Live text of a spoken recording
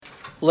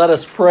Let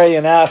us pray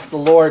and ask the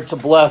Lord to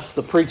bless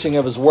the preaching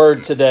of His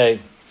word today.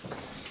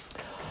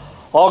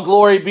 All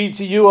glory be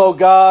to you, O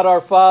God, our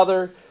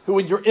Father, who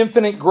in your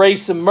infinite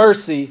grace and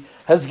mercy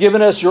has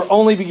given us your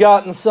only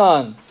begotten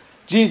Son,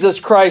 Jesus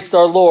Christ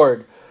our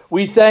Lord.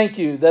 We thank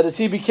you that as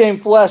He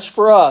became flesh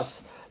for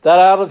us, that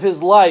out of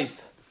His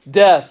life,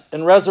 death,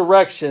 and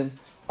resurrection,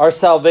 our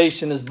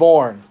salvation is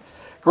born.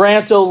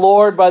 Grant, O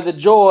Lord, by the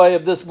joy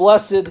of this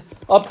blessed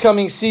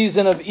upcoming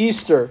season of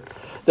Easter,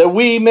 that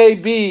we may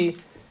be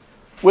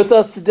with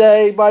us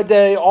today by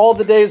day, all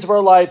the days of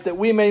our life, that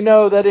we may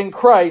know that in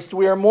Christ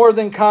we are more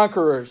than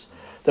conquerors,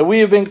 that we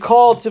have been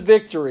called to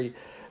victory,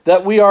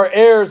 that we are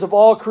heirs of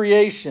all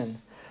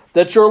creation,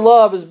 that your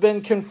love has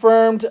been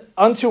confirmed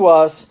unto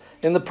us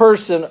in the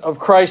person of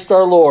Christ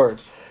our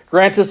Lord.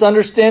 Grant us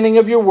understanding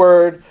of your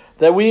word,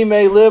 that we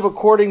may live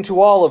according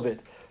to all of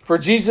it. For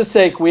Jesus'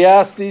 sake we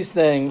ask these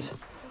things.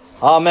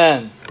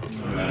 Amen.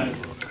 Amen.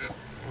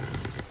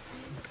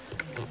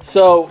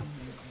 So,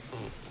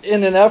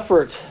 in an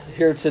effort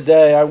here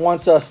today, I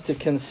want us to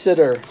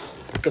consider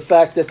the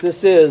fact that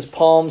this is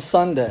Palm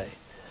Sunday.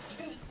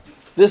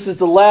 This is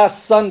the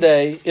last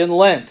Sunday in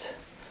Lent.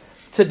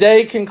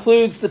 Today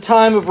concludes the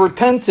time of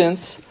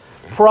repentance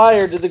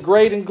prior to the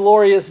great and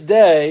glorious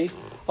day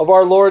of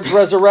our Lord's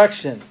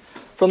resurrection.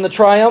 From the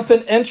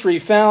triumphant entry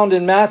found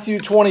in Matthew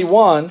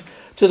 21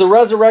 to the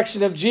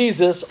resurrection of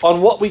Jesus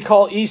on what we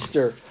call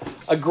Easter,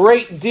 a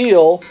great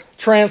deal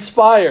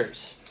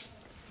transpires.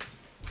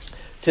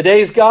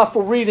 Today's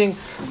gospel reading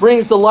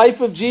brings the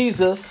life of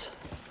Jesus,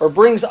 or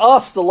brings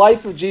us the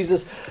life of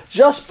Jesus,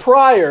 just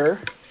prior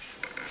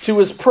to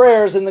his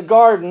prayers in the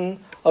Garden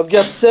of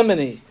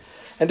Gethsemane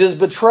and his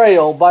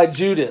betrayal by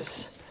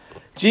Judas.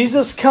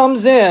 Jesus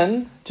comes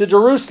in to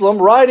Jerusalem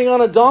riding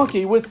on a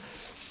donkey with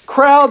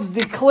crowds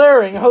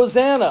declaring,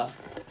 Hosanna,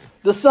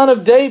 the Son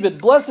of David.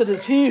 Blessed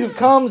is he who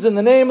comes in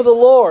the name of the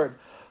Lord.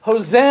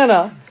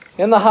 Hosanna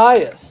in the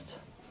highest.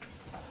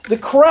 The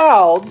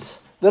crowds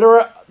that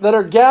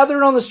are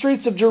gathered on the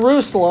streets of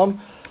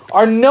Jerusalem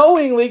are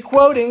knowingly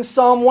quoting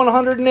Psalm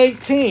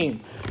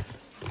 118.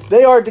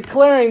 They are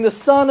declaring the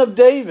Son of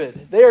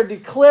David. They are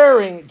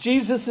declaring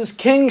Jesus'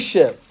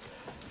 kingship.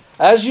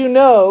 As you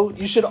know,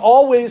 you should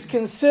always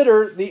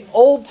consider the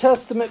Old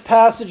Testament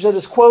passage that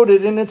is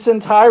quoted in its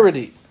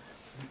entirety.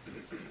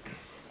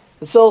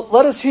 And so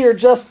let us hear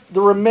just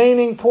the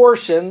remaining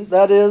portion,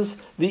 that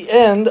is the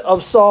end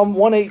of Psalm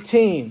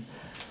 118,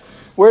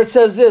 where it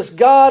says this,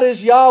 God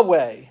is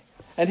Yahweh,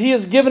 and He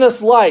has given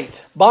us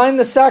light. Bind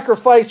the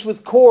sacrifice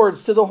with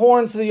cords to the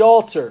horns of the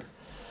altar.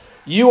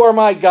 You are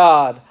my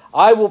God.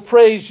 I will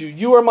praise you.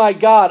 You are my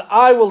God.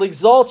 I will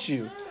exalt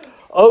you.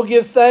 Oh,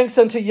 give thanks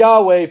unto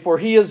Yahweh, for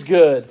He is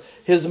good.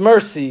 His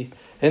mercy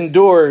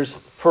endures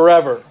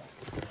forever.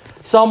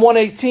 Psalm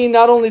 118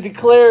 not only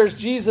declares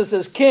Jesus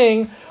as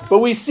king, but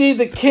we see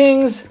the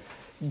king's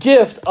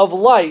gift of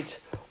light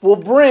will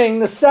bring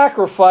the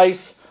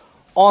sacrifice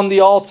on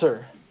the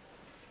altar.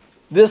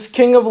 This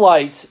King of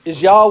Lights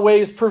is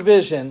Yahweh's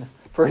provision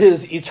for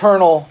His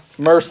eternal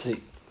mercy.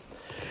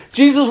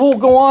 Jesus will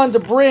go on to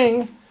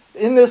bring,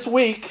 in this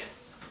week,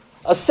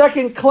 a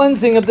second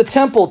cleansing of the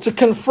temple to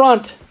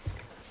confront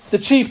the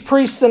chief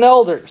priests and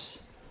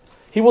elders.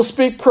 He will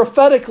speak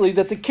prophetically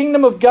that the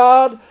kingdom of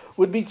God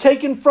would be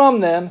taken from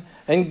them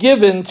and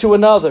given to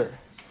another.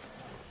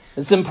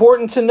 It's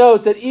important to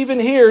note that even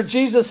here,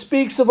 Jesus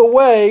speaks of a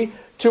way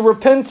to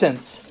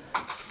repentance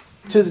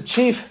to the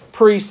chief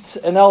priests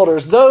and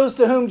elders. Those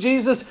to whom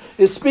Jesus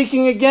is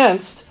speaking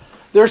against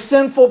their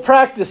sinful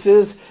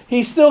practices,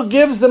 He still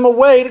gives them a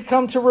way to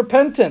come to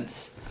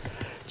repentance.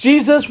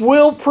 Jesus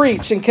will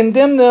preach and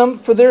condemn them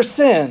for their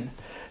sin.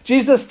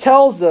 Jesus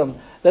tells them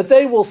that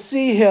they will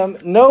see Him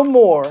no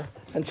more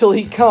until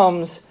He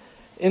comes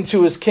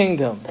into His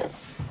kingdom.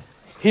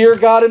 Here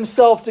God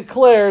Himself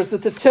declares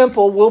that the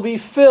temple will be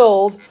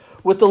filled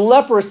with the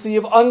leprosy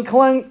of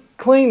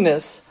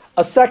uncleanness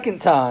a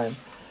second time,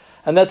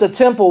 and that the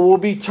temple will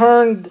be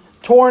torn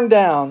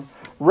down,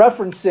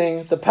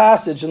 referencing the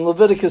passage in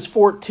Leviticus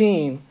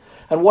 14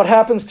 and what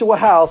happens to a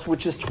house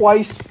which is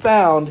twice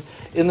found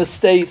in the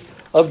state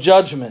of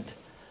judgment.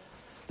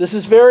 This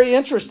is very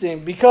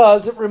interesting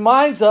because it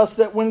reminds us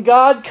that when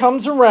God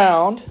comes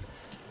around,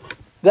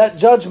 that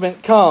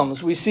judgment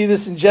comes. We see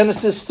this in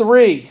Genesis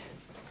 3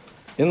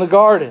 in the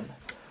garden.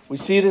 We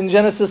see it in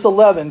Genesis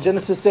 11,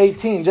 Genesis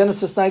 18,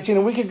 Genesis 19,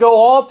 and we could go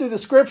all through the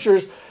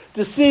scriptures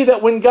to see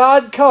that when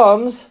God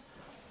comes,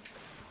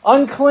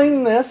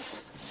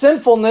 uncleanness,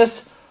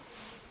 sinfulness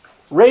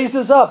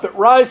raises up. It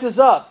rises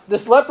up.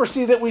 This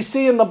leprosy that we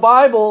see in the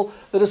Bible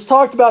that is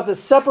talked about that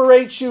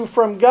separates you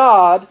from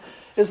God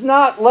is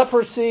not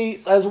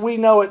leprosy as we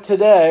know it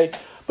today,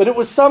 but it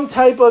was some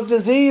type of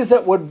disease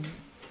that would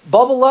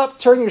bubble up,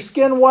 turn your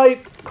skin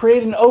white,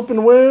 create an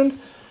open wound.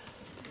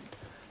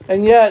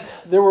 And yet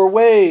there were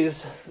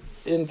ways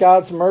in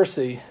God's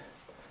mercy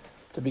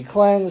to be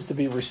cleansed, to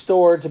be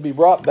restored, to be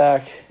brought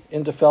back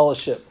into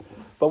fellowship.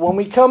 But when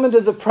we come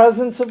into the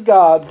presence of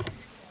God,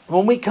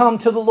 when we come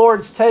to the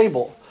Lord's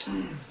table,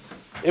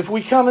 if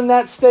we come in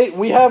that state,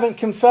 we haven't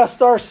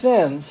confessed our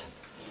sins,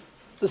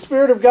 the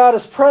Spirit of God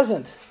is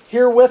present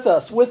here with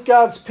us, with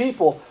God's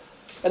people.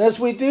 And as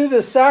we do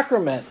this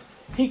sacrament,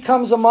 He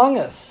comes among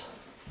us.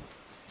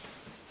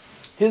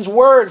 His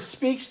Word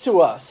speaks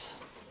to us.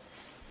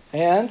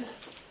 And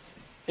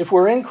if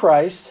we're in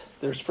Christ,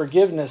 there's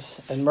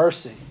forgiveness and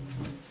mercy.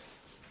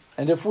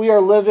 And if we are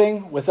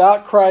living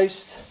without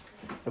Christ,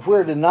 if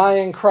we're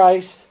denying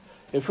Christ,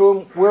 if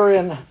we're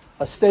in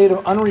a state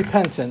of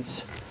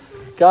unrepentance,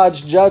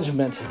 God's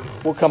judgment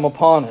will come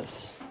upon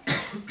us.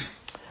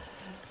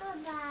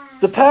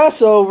 The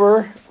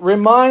Passover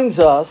reminds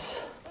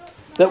us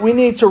that we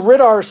need to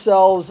rid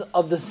ourselves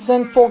of the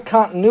sinful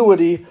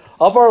continuity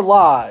of our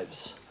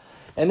lives.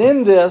 And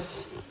in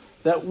this,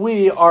 that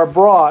we are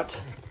brought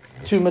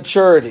to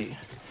maturity.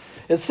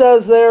 It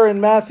says there in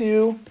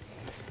Matthew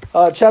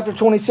chapter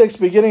 26,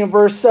 beginning in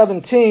verse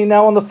 17,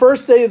 "Now on the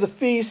first day of the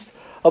feast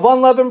of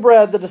unleavened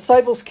bread, the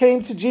disciples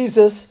came to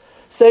Jesus,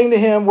 saying to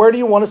him, 'Where do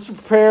you want us to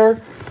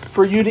prepare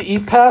for you to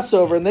eat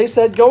Passover?' And they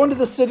said, 'Go into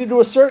the city to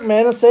a certain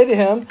man and say to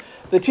him,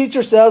 the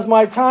teacher says,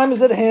 my time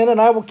is at hand,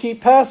 and I will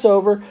keep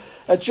Passover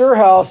at your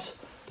house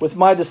with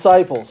my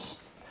disciples.'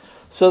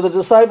 So the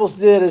disciples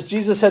did as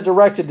Jesus had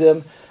directed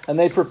them, and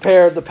they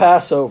prepared the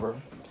Passover."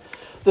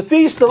 The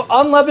Feast of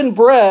Unleavened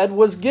Bread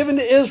was given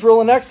to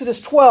Israel in Exodus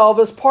 12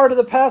 as part of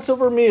the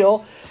Passover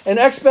meal in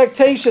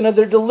expectation of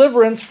their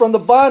deliverance from the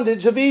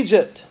bondage of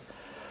Egypt.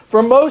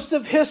 For most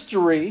of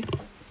history,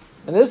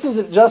 and this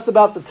isn't just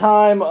about the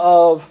time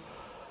of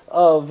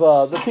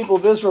the people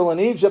of Israel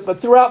in Egypt, but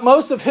throughout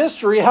most of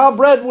history, how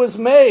bread was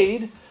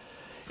made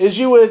is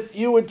you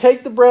would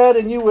take the bread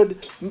and you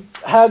would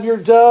have your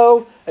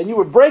dough and you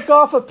would break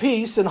off a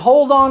piece and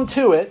hold on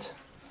to it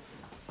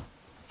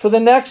for the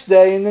next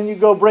day, and then you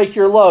go break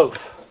your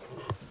loaf.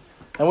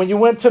 And when you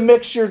went to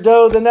mix your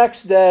dough the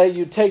next day,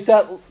 you'd take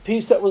that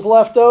piece that was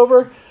left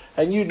over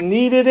and you'd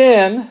knead it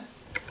in,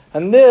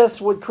 and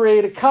this would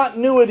create a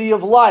continuity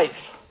of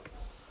life.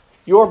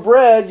 Your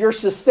bread, your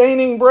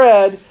sustaining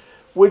bread,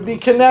 would be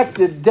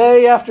connected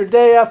day after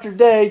day after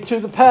day to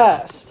the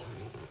past.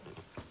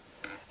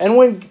 And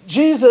when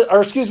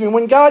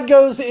God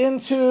goes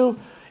into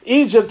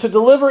Egypt to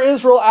deliver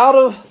Israel out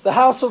of the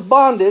house of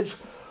bondage,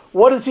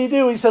 what does He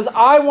do? He says,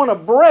 I want to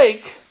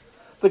break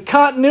the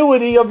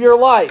continuity of your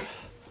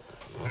life.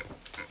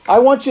 I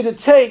want you to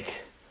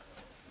take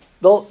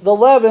the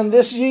leaven,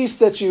 this yeast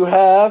that you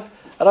have,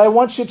 and I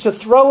want you to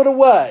throw it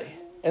away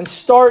and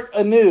start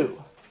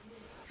anew.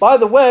 By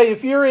the way,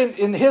 if you're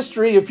in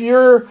history,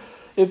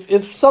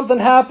 if something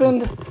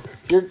happened,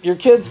 your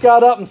kids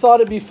got up and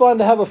thought it'd be fun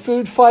to have a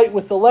food fight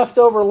with the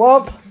leftover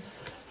lump,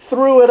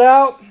 threw it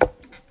out,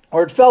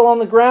 or it fell on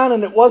the ground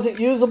and it wasn't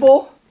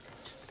usable,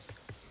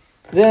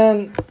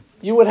 then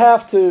you would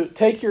have to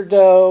take your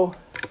dough,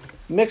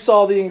 mix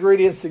all the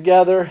ingredients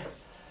together,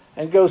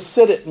 and go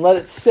sit it and let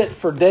it sit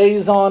for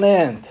days on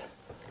end,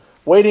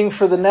 waiting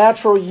for the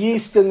natural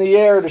yeast in the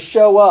air to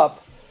show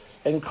up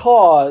and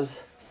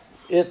cause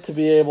it to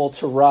be able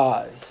to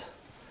rise.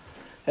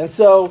 And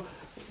so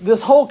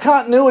this whole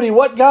continuity,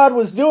 what God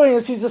was doing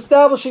is He's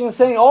establishing and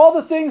saying all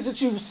the things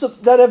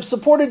that have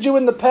supported you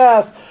in the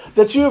past,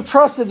 that you have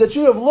trusted, that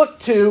you have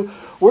looked to,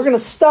 we're going to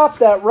stop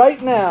that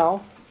right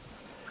now.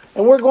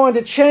 And we're going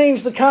to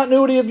change the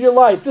continuity of your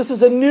life. This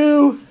is a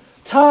new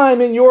time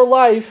in your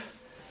life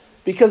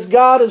because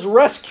God is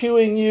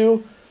rescuing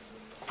you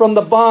from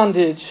the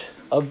bondage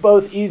of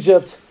both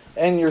Egypt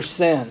and your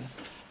sin.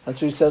 And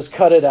so He says,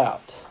 cut it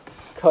out.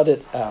 Cut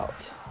it out.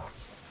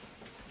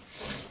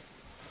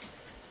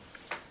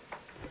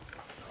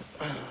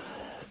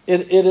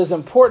 It is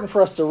important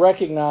for us to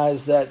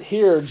recognize that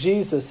here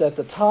Jesus, at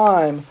the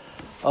time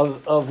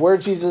of where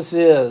Jesus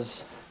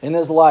is in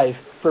His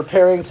life,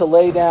 preparing to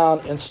lay down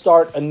and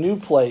start a new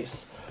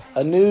place,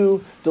 a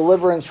new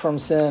deliverance from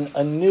sin,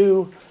 a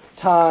new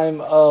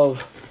time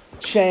of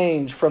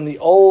change from the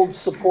old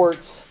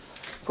supports,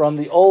 from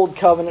the old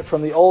covenant,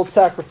 from the old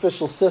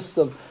sacrificial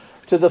system,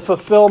 to the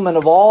fulfillment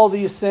of all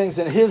these things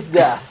in His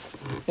death,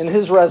 in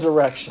His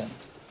resurrection.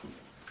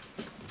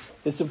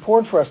 It's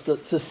important for us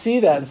to see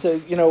that and say,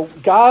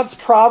 God's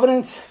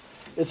providence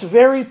is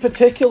very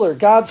particular.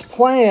 God's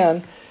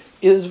plan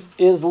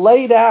is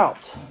laid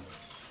out.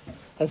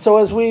 And so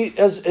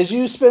as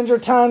you spend your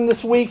time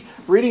this week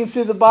reading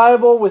through the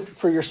Bible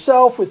for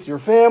yourself, with your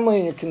family,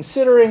 and you're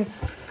considering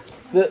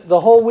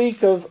the whole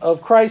week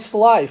of Christ's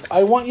life,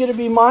 I want you to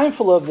be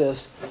mindful of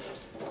this.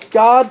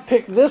 God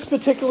picked this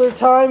particular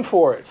time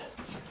for it,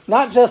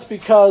 not just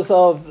because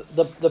of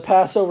the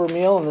Passover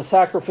meal and the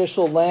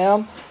sacrificial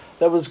lamb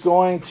that was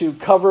going to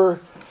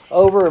cover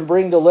over and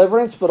bring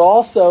deliverance, but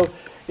also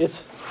it's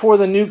for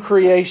the new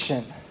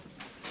creation.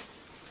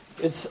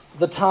 It's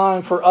the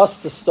time for us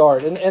to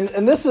start.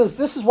 And this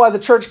is why the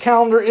church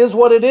calendar is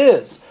what it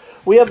is.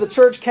 We have the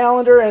church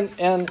calendar,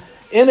 and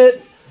in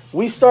it,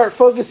 we start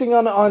focusing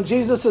on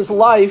Jesus'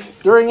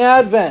 life during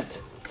Advent.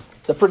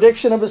 The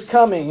prediction of His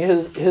coming,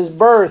 His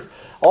birth,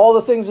 all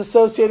the things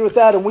associated with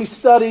that. And we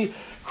study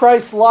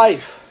Christ's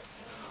life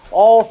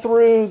all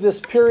through this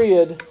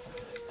period,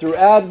 through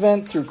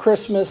Advent, through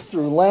Christmas,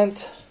 through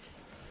Lent.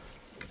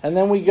 And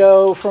then we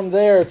go from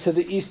there to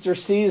the Easter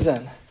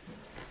season.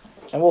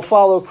 And we'll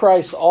follow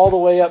Christ all the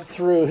way up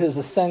through his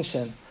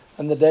ascension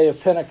and the day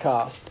of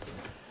Pentecost.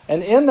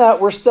 And in that,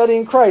 we're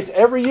studying Christ.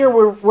 Every year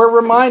we're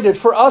reminded,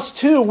 for us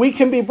too, we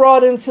can be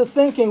brought into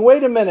thinking,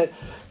 wait a minute,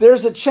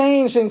 there's a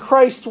change in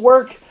Christ's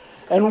work,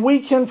 and we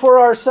can for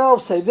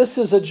ourselves say, this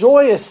is a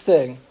joyous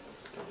thing.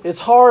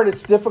 It's hard,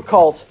 it's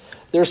difficult.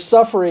 There's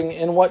suffering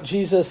in what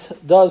Jesus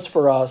does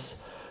for us.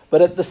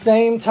 But at the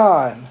same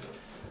time,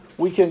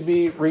 we can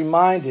be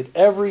reminded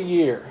every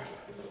year,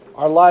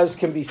 our lives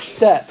can be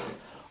set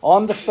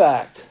on the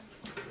fact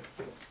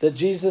that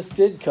Jesus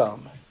did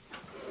come.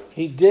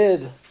 He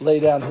did lay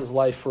down his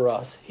life for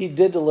us. He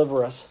did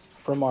deliver us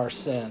from our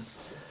sin.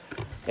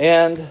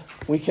 And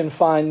we can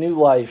find new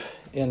life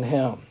in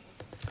him.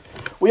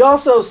 We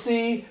also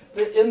see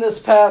that in this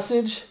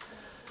passage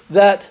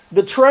that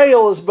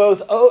betrayal is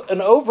both an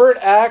overt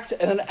act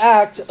and an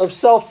act of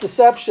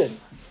self-deception.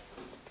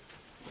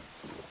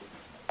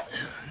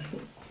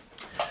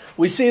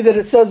 We see that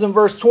it says in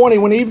verse 20,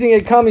 when evening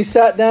had come, he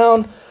sat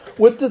down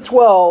with the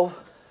 12.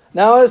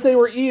 Now as they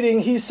were eating,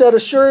 he said,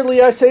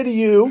 assuredly I say to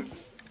you,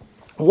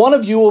 one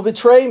of you will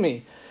betray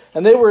me.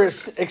 And they were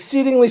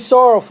exceedingly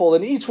sorrowful,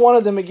 and each one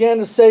of them began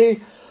to say,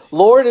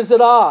 Lord, is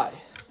it I?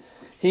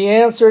 He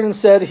answered and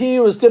said, he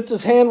who has dipped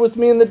his hand with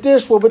me in the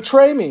dish will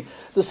betray me.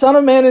 The Son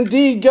of Man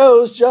indeed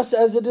goes just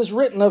as it is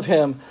written of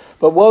him.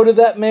 But woe to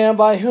that man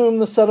by whom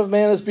the Son of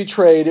Man is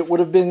betrayed. It would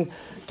have been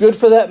good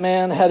for that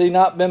man had he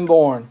not been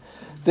born.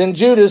 Then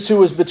Judas, who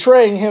was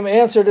betraying him,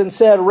 answered and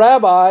said,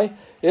 Rabbi,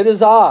 it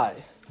is I.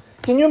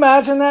 Can you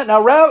imagine that?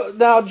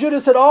 Now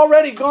Judas had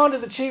already gone to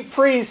the chief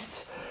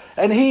priests,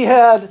 and he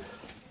had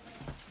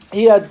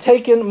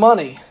taken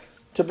money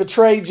to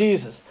betray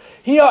Jesus.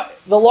 The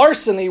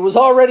larceny was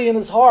already in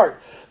his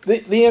heart.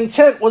 The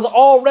intent was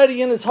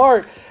already in his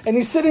heart. And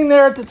he's sitting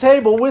there at the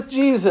table with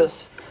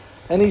Jesus,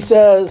 and he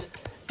says,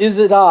 is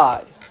it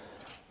I?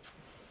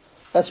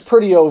 That's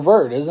pretty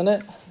overt, isn't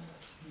it?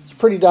 It's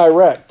pretty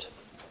direct.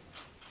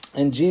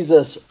 And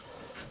Jesus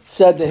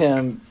said to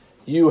him,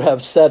 you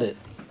have said it.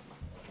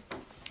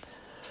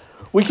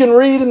 We can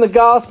read in the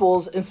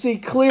Gospels and see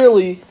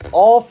clearly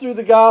all through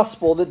the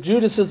Gospel that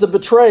Judas is the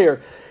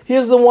betrayer. He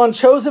is the one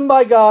chosen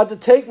by God to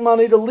take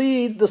money to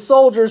lead the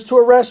soldiers to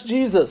arrest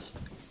Jesus.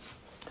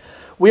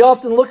 We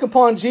often look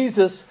upon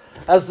Jesus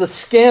as the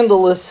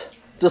scandalous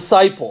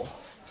disciple.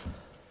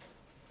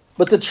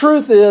 But the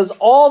truth is,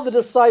 all the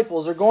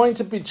disciples are going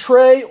to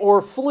betray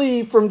or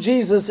flee from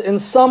Jesus in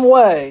some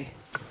way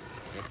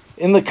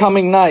in the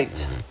coming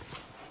night.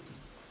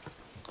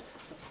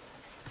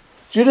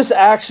 Judas'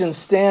 actions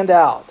stand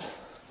out.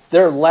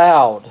 They're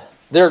loud.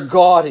 They're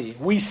gaudy.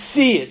 We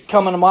see it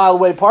coming a mile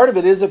away. Part of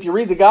it is, if you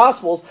read the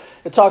Gospels,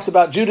 it talks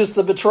about Judas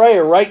the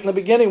betrayer right in the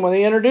beginning when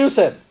they introduce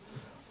him.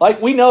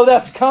 Like, we know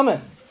that's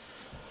coming.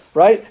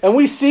 Right? And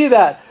we see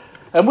that.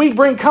 And we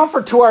bring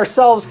comfort to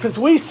ourselves because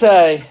we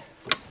say,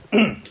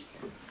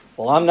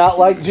 well, I'm not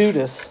like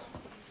Judas.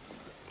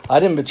 I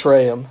didn't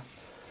betray him.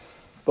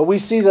 But we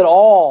see that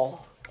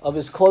all of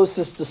his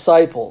closest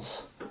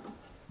disciples,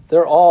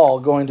 they're all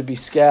going to be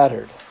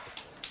scattered.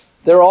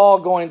 They're all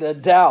going to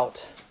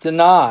doubt,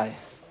 deny,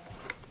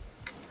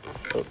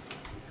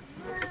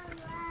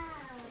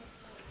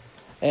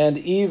 and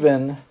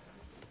even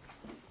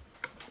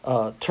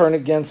turn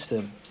against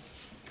him.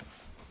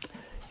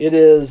 It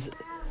is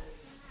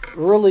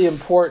really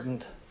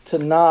important to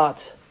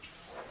not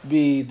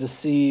be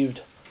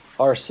deceived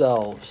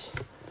ourselves.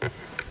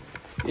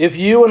 If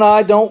you and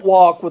I don't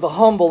walk with a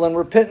humble and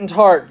repentant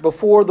heart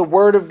before the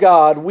Word of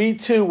God, we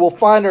too will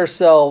find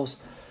ourselves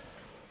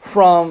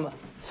from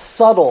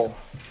subtle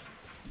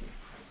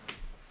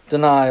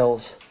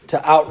denials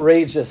to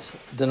outrageous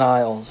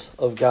denials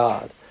of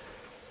God.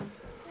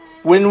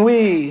 When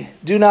we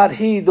do not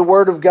heed the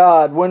Word of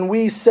God, when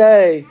we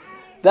say,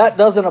 that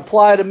doesn't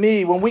apply to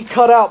me, when we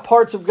cut out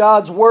parts of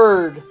God's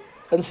Word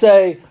and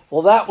say,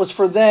 well, that was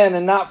for then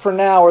and not for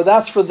now, or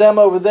that's for them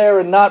over there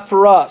and not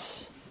for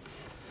us,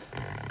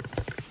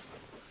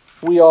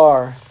 we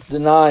are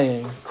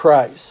denying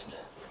Christ.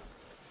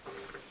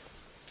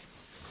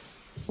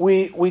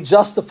 We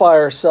justify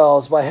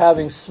ourselves by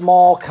having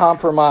small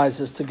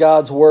compromises to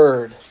God's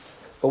Word,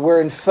 but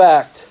we're in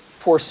fact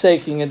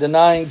forsaking and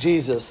denying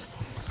Jesus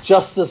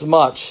just as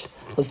much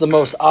as the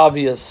most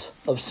obvious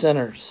of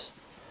sinners.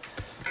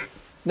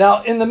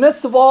 Now, in the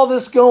midst of all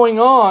this going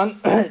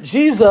on,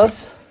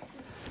 Jesus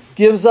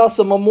gives us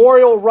a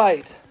memorial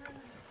rite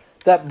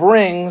that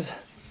brings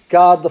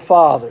God the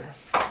Father.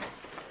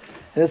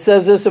 And it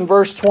says this in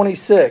verse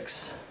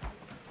 26.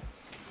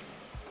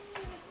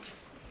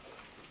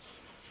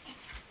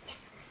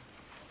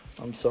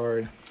 I'm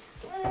sorry.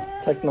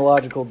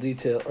 Technological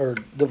detail or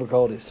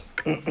difficulties.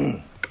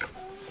 It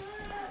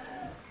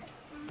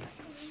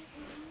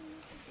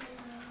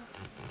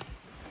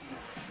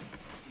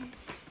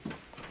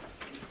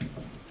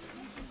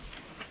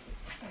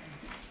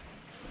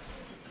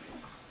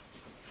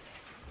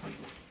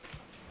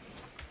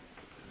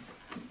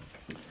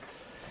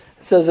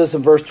says this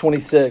in verse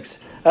 26.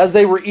 As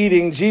they were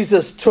eating,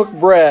 Jesus took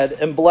bread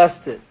and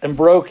blessed it and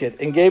broke it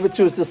and gave it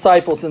to his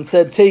disciples and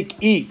said, "Take,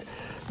 eat.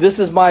 This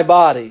is my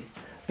body."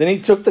 Then he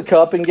took the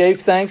cup and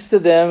gave thanks to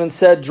them and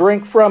said,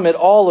 "Drink from it,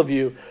 all of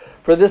you,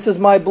 for this is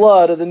my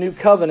blood of the new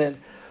covenant,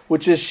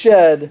 which is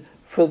shed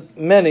for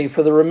many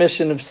for the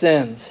remission of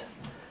sins."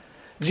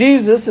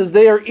 Jesus, as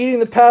they are eating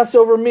the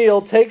Passover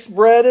meal, takes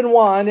bread and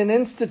wine and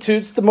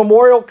institutes the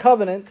memorial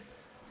covenant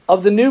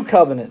of the new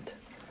covenant.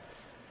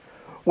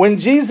 When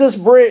Jesus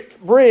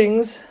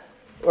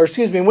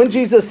when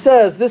Jesus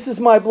says, "This is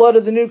my blood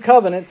of the new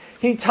covenant,"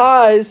 he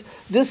ties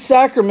this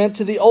sacrament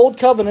to the old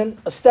covenant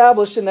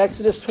established in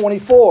Exodus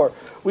 24.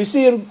 We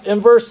see in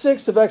verse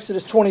 6 of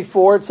Exodus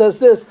 24, it says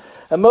this,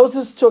 "And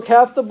Moses took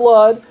half the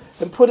blood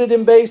and put it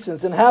in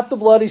basins, and half the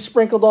blood he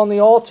sprinkled on the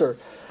altar.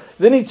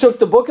 Then he took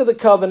the book of the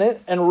covenant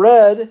and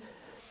read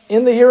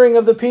in the hearing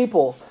of the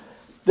people.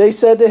 They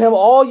said to him,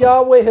 'All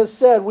Yahweh has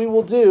said we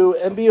will do,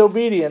 and be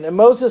obedient.' And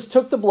Moses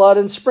took the blood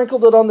and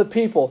sprinkled it on the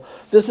people.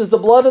 'This is the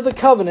blood of the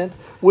covenant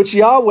which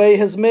Yahweh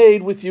has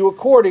made with you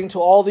according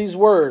to all these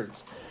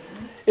words.'"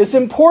 It's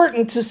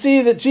important to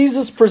see that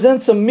Jesus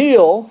presents a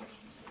meal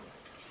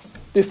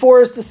before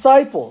his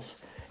disciples.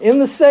 In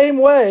the same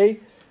way,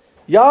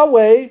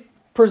 Yahweh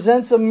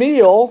presents a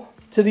meal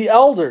to the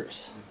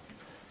elders.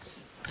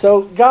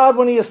 So God,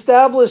 when he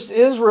established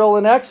Israel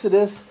in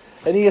Exodus,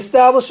 and he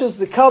establishes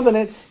the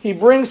covenant, he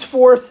brings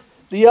forth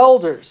the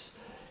elders.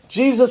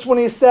 Jesus, when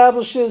he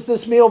establishes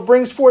this meal,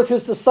 brings forth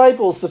his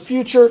disciples, the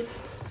future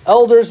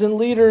elders and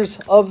leaders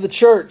of the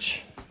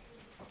church.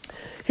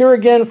 Here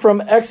again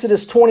from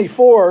Exodus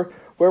 24,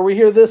 where we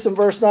hear this in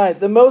verse 9.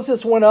 "Then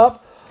Moses went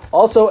up,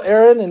 also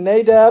Aaron and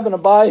Nadab and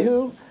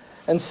Abihu,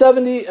 and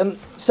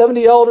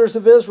 70 elders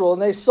of Israel,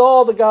 and they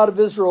saw the God of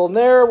Israel, and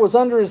there was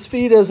under his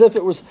feet as if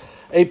it was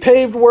a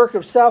paved work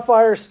of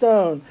sapphire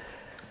stone,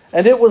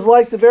 and it was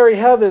like the very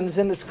heavens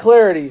in its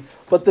clarity.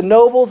 But the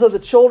nobles of the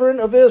children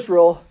of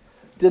Israel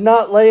did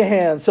not lay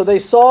hands. So they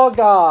saw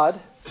God,"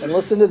 and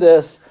listen to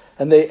this,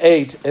 "and they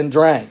ate and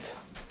drank."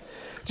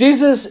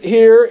 Jesus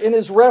here, in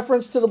his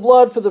reference to the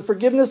blood for the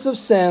forgiveness of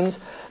sins,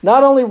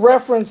 not only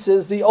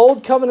references the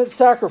old covenant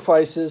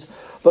sacrifices,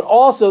 but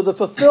also the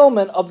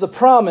fulfillment of the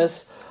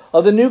promise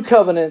of the new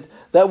covenant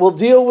that will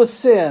deal with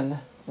sin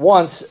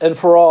once and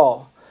for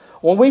all.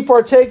 When we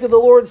partake of the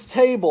Lord's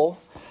table,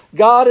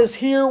 God is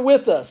here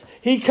with us.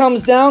 He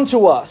comes down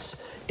to us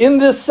in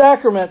this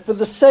sacrament for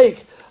the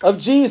sake of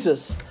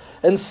Jesus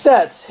and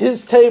sets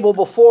his table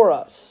before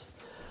us.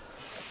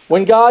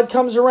 When God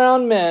comes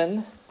around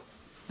men,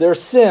 their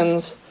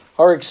sins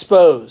are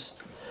exposed.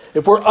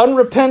 If we're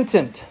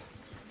unrepentant,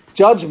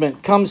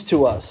 judgment comes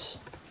to us.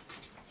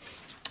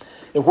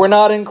 If we're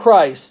not in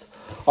Christ,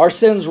 our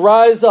sins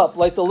rise up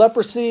like the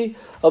leprosy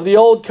of the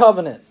old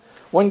covenant.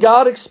 When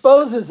God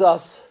exposes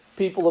us,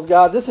 people of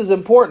God, this is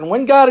important.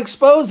 When God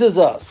exposes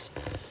us,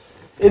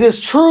 it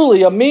is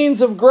truly a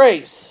means of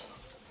grace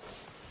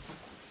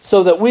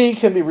so that we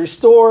can be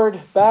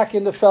restored back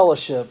into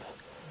fellowship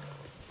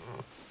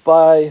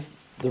by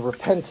the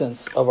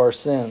repentance of our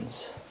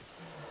sins.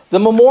 The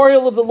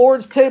memorial of the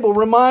Lord's table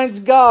reminds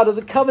God of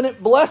the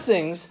covenant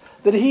blessings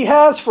that he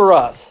has for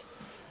us,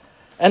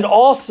 and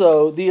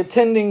also the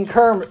attending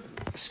curses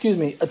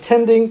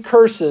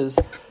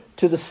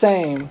to the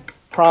same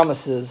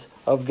promises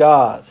of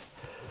God.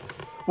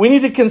 We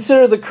need to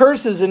consider the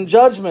curses and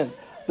judgment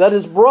that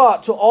is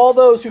brought to all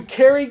those who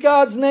carry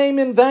God's name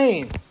in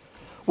vain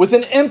with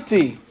an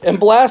empty and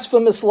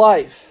blasphemous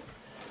life.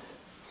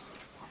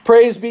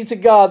 Praise be to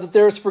God that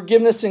there is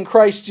forgiveness in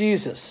Christ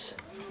Jesus.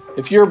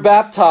 If you're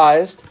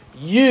baptized,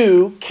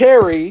 you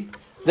carry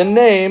the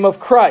name of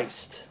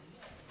Christ.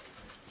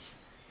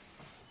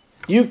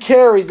 You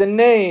carry the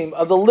name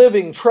of the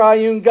living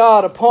triune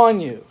God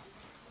upon you.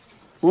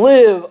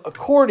 Live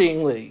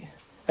accordingly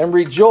and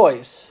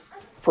rejoice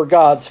for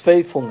God's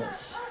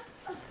faithfulness.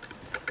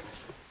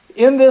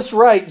 In this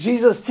rite,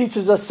 Jesus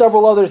teaches us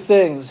several other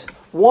things.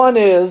 One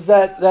is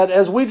that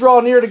as we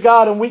draw near to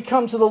God and we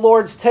come to the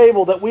Lord's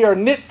table, that we are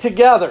knit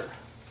together.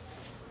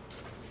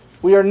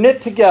 We are knit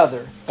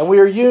together and we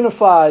are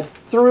unified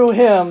through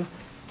him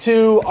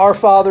to our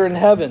Father in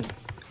heaven.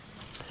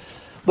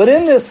 But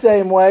in this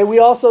same way, we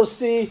also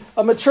see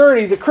a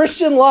maturity. The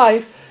Christian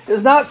life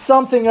is not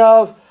something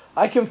of,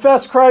 I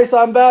confess Christ,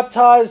 I'm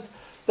baptized,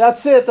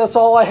 that's it, that's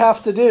all I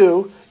have to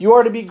do. You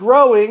are to be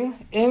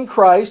growing in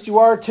Christ. You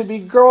are to be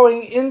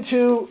growing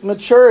into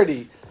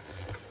maturity.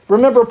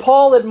 Remember,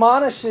 Paul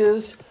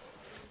admonishes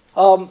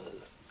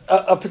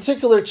a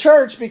particular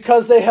church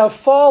because they have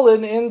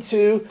fallen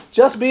into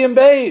just being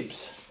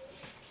babes.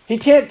 He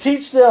can't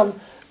teach them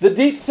the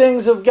deep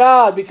things of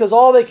God because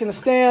all they can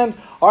stand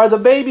are the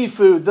baby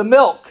food, the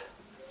milk.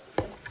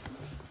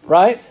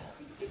 Right?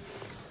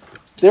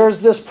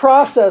 There's this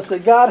process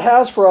that God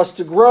has for us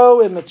to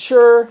grow and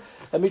mature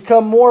and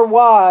become more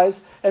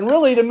wise, and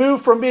really to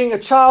move from being a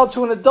child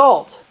to an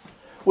adult,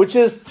 which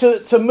is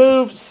to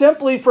move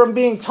simply from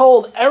being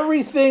told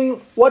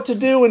everything what to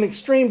do in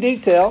extreme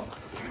detail.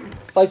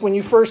 Like when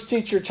you first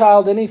teach your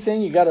child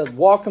anything, you got to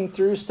walk them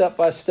through step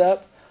by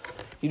step.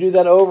 You do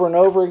that over and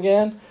over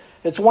again.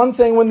 It's one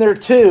thing when they're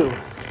 2.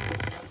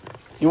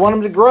 You want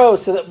them to grow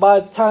so that by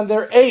the time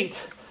they're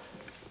 8,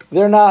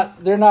 they're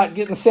not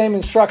getting the same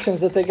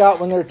instructions that they got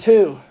when they're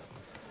 2.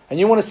 And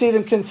you want to see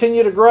them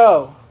continue to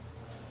grow,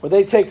 where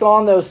they take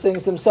on those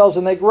things themselves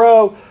and they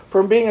grow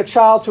from being a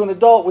child to an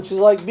adult, which is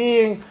like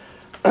being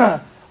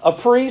a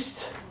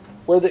priest,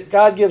 where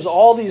God gives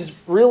all these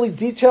really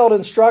detailed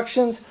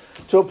instructions,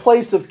 to a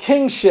place of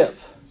kingship,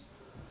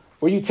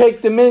 where you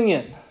take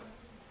dominion.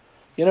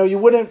 You know, you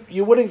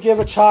wouldn't give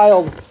a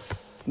child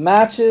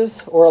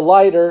matches or a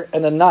lighter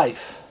and a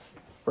knife,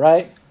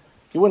 right?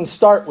 You wouldn't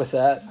start with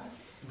that.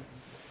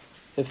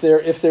 If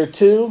they're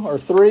 2 or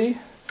 3,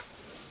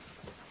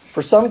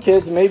 for some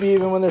kids, maybe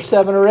even when they're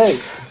 7 or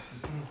 8,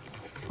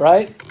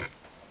 right?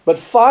 But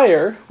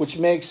fire, which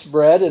makes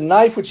bread, and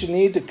knife, which you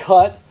need to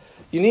cut,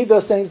 you need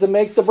those things to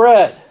make the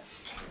bread.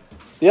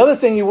 The other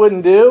thing you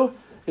wouldn't do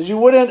is you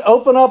wouldn't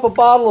open up a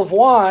bottle of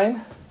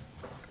wine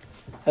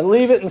and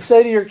leave it and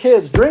say to your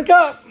kids, drink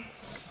up,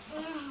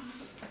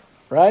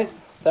 right?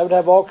 That would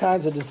have all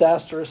kinds of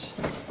disastrous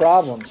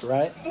problems,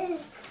 right?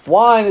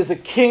 Wine is a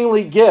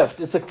kingly gift.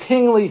 It's a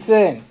kingly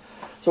thing.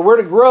 So we're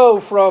to grow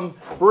from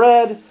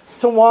bread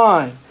to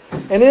wine.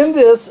 And in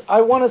this,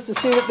 I want us to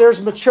see that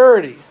there's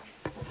maturity.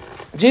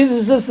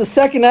 Jesus is the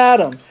second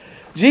Adam.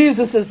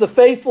 Jesus is the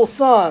faithful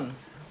son,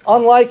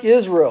 unlike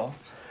Israel.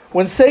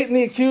 When Satan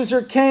the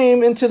accuser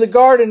came into the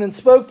garden and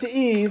spoke to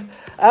Eve,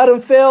 Adam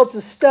failed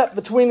to step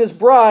between his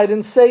bride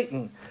and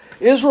Satan.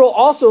 Israel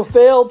also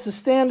failed to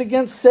stand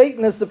against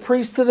Satan as the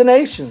priest to the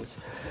nations.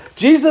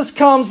 Jesus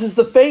comes as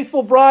the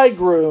faithful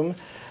bridegroom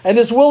and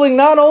is willing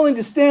not only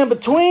to stand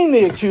between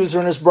the accuser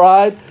and his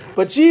bride,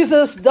 but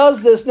Jesus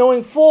does this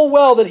knowing full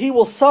well that he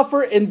will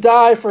suffer and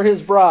die for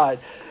his bride.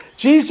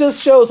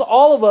 Jesus shows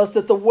all of us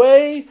that the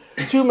way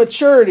to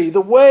maturity,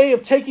 the way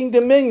of taking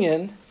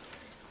dominion,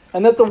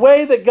 and that the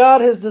way that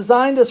God has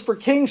designed us for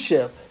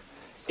kingship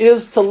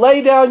is to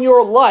lay down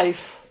your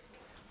life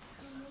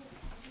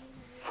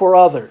for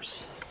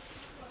others.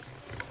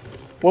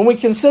 When we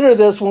consider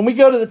this, when we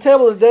go to the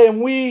table today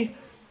and we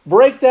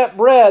break that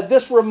bread,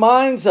 this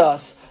reminds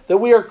us that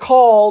we are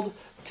called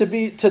to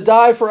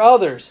die for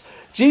others.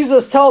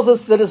 Jesus tells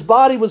us that his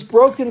body was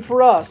broken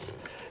for us.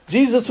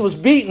 Jesus was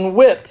beaten,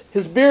 whipped.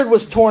 His beard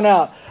was torn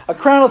out. A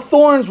crown of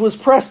thorns was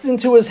pressed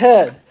into his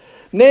head.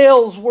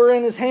 Nails were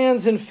in his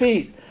hands and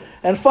feet.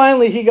 And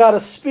finally, he got a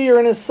spear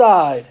in his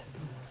side.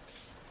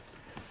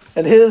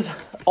 And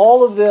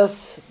all of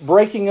this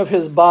breaking of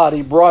his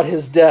body brought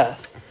his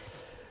death.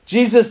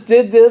 Jesus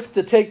did this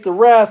to take the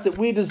wrath that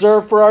we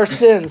deserve for our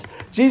sins.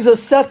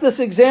 Jesus set this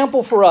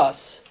example for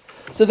us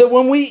so that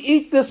when we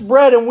eat this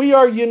bread and we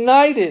are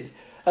united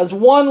as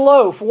one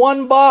loaf,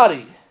 one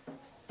body,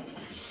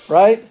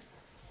 right?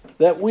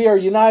 That we are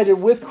united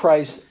with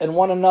Christ and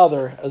one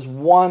another as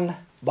one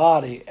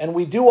body. And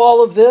we do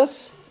all of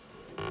this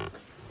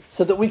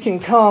so that we can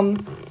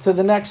come to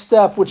the next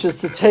step, which is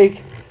to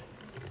take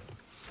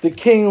the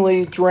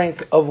kingly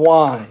drink of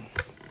wine.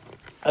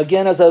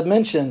 Again, as I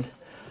mentioned,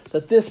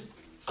 that this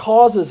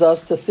causes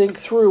us to think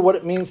through what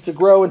it means to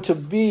grow and to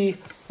be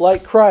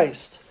like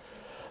Christ.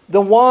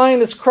 The wine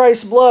is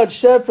Christ's blood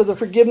shed for the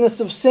forgiveness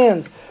of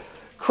sins.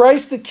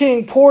 Christ the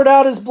King poured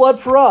out his blood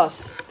for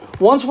us.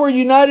 Once we're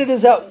united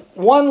as that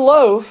one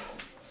loaf,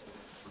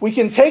 we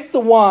can take the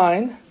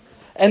wine,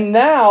 and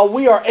now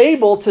we are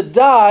able to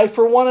die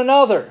for one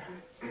another.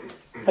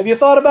 Have you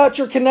thought about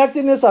your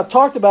connectedness? I've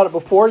talked about it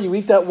before. You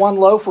eat that one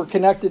loaf, we're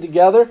connected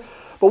together.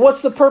 But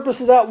what's the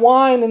purpose of that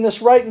wine in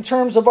this rite in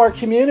terms of our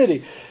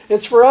community?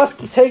 It's for us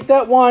to take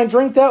that wine,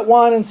 drink that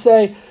wine, and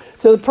say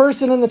to the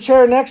person in the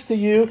chair next to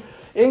you,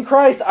 in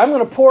Christ, I'm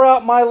going to pour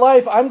out my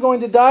life. I'm going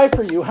to die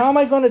for you. How am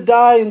I going to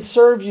die and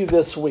serve you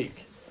this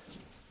week?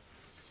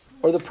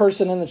 Or the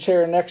person in the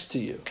chair next to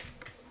you.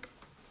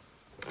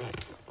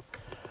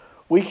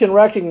 We can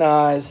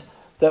recognize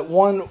that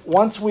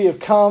once we have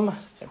come,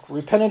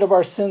 repented of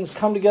our sins,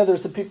 come together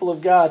as the people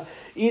of God,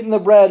 eaten the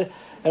bread,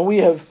 and we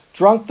have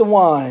drunk the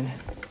wine,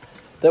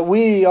 that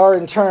we are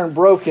in turn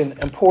broken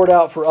and poured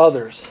out for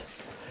others.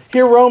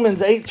 Here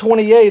Romans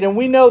 8:28, and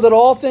we know that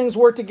all things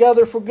work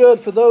together for good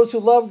for those who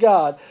love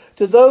God,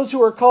 to those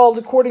who are called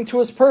according to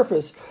his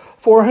purpose.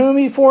 For whom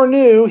he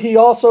foreknew, he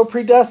also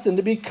predestined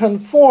to be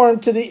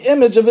conformed to the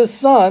image of his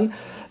Son,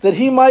 that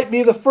he might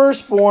be the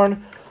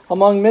firstborn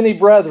among many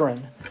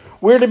brethren.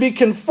 We're to be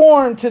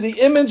conformed to the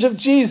image of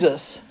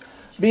Jesus,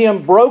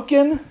 being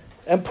broken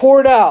and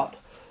poured out,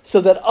 so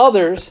that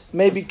others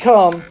may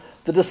become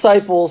the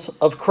disciples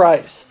of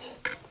Christ.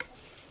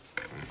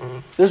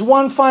 There's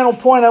one final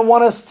point I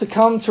want us to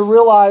come to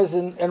realize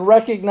and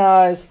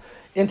recognize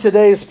in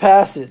today's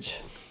passage.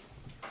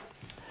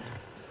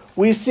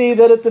 We see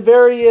that at the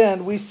very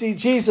end, we see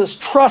Jesus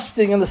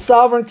trusting in the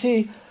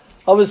sovereignty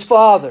of his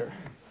Father.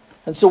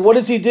 And so what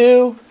does he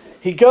do?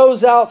 He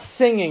goes out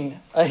singing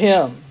a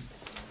hymn.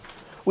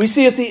 We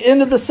see at the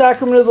end of the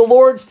sacrament of the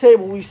Lord's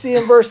table, we see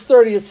in verse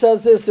 30, it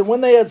says this, and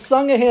when they had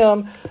sung a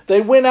hymn,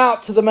 they went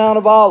out to the Mount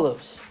of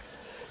Olives.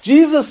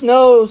 Jesus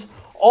knows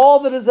all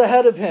that is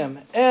ahead of him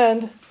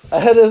and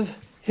ahead of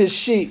his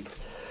sheep.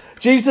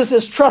 Jesus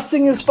is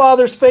trusting his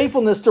Father's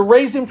faithfulness to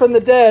raise him from the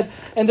dead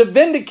and to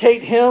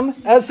vindicate him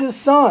as his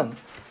Son.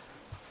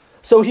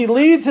 So he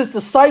leads his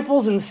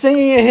disciples in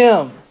singing a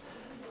hymn.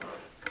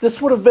 This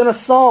would have been a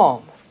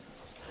psalm.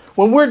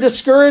 When we're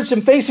discouraged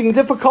and facing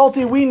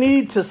difficulty, we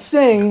need to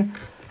sing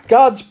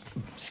God's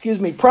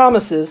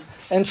promises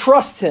and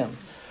trust him.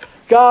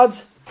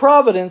 God's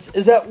providence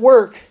is at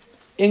work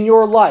in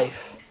your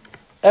life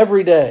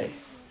every day.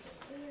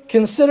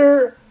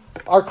 Consider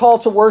our call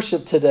to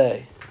worship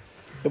today.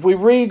 If we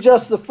read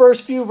just the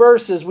first few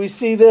verses, we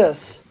see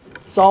this.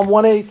 Psalm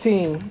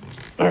 31.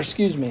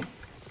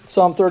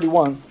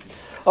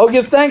 Oh,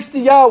 give thanks to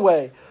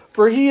Yahweh,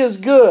 for he is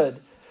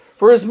good,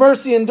 for his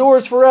mercy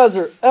endures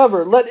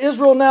forever. Let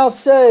Israel now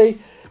say,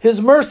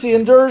 his mercy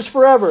endures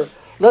forever.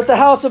 Let the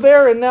house of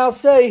Aaron now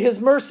say, his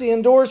mercy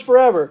endures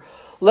forever.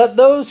 Let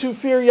those who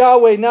fear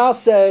Yahweh now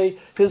say,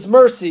 his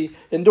mercy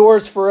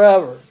endures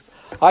forever.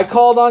 I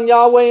called on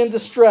Yahweh in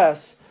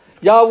distress.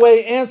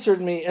 Yahweh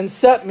answered me and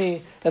set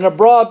me in a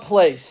broad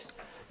place.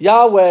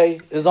 Yahweh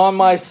is on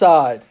my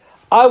side.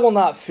 I will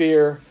not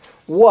fear.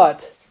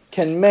 What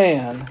can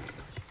man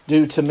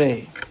do to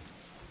me?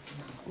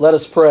 Let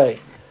us pray.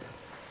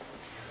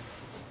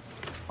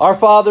 Our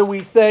Father,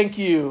 we thank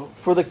you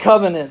for the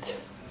covenant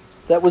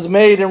that was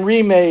made and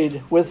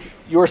remade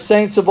with your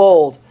saints of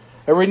old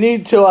and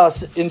renewed to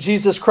us in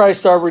Jesus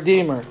Christ our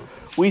Redeemer.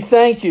 We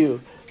thank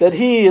you that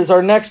he is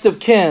our next of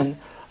kin,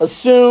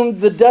 assumed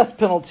the death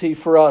penalty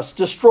for us,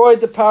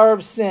 destroyed the power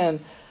of sin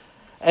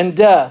and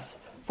death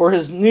for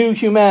his new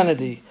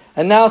humanity,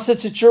 and now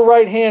sits at your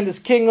right hand as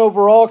king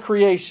over all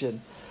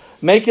creation.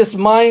 Make us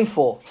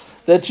mindful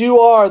that you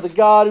are the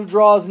God who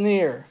draws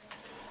near,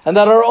 and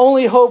that our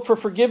only hope for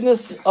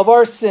forgiveness of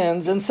our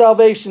sins and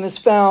salvation is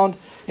found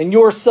in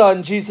your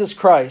Son, Jesus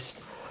Christ.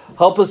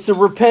 Help us to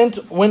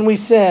repent when we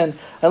sin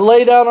and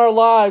lay down our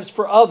lives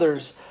for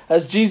others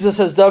as Jesus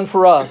has done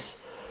for us.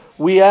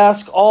 We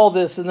ask all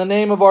this in the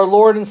name of our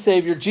Lord and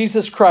Savior,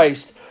 Jesus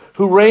Christ,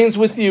 who reigns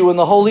with you in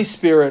the Holy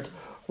Spirit,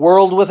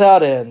 world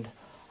without end.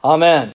 Amen.